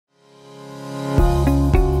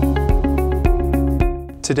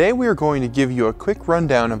Today we are going to give you a quick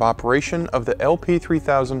rundown of operation of the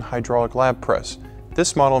LP3000 hydraulic lab press.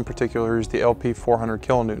 This model in particular is the LP400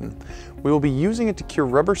 kilonewton. We will be using it to cure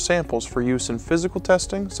rubber samples for use in physical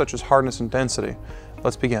testing such as hardness and density.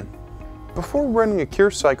 Let's begin. Before running a cure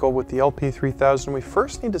cycle with the LP3000, we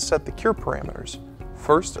first need to set the cure parameters.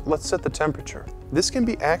 First, let's set the temperature. This can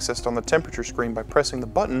be accessed on the temperature screen by pressing the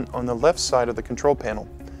button on the left side of the control panel.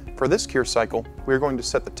 For this cure cycle, we are going to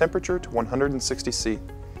set the temperature to 160 C.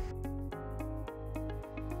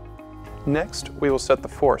 Next, we will set the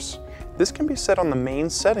force. This can be set on the main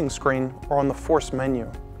settings screen or on the force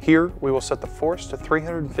menu. Here, we will set the force to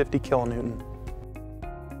 350 kilonewton.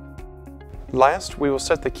 Last, we will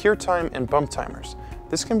set the cure time and bump timers.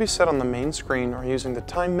 This can be set on the main screen or using the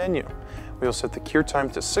time menu. We will set the cure time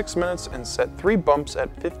to 6 minutes and set 3 bumps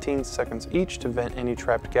at 15 seconds each to vent any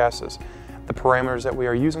trapped gases. The parameters that we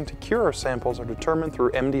are using to cure our samples are determined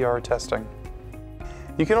through MDR testing.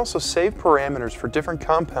 You can also save parameters for different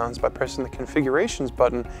compounds by pressing the Configurations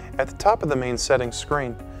button at the top of the main settings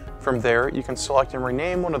screen. From there, you can select and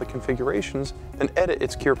rename one of the configurations, then edit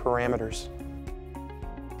its cure parameters.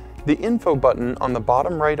 The Info button on the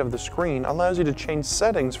bottom right of the screen allows you to change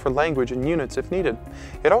settings for language and units if needed.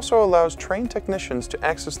 It also allows trained technicians to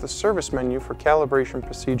access the service menu for calibration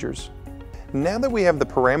procedures. Now that we have the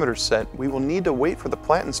parameters set, we will need to wait for the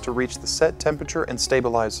platens to reach the set temperature and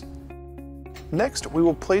stabilize. Next, we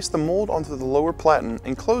will place the mold onto the lower platen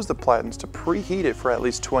and close the platens to preheat it for at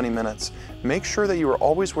least 20 minutes. Make sure that you are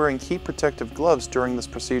always wearing heat protective gloves during this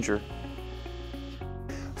procedure.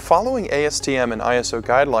 Following ASTM and ISO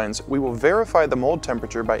guidelines, we will verify the mold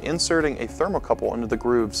temperature by inserting a thermocouple into the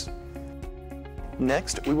grooves.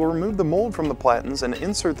 Next, we will remove the mold from the platens and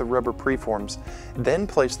insert the rubber preforms. Then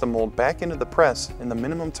place the mold back into the press in the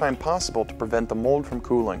minimum time possible to prevent the mold from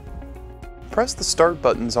cooling. Press the start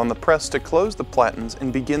buttons on the press to close the platens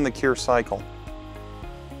and begin the cure cycle.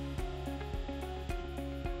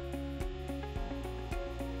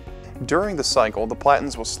 During the cycle, the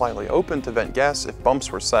platens will slightly open to vent gas if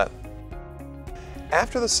bumps were set.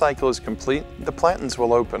 After the cycle is complete, the platens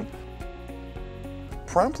will open.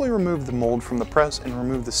 Promptly remove the mold from the press and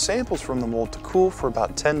remove the samples from the mold to cool for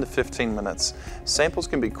about 10 to 15 minutes. Samples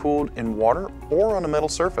can be cooled in water or on a metal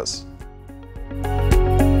surface.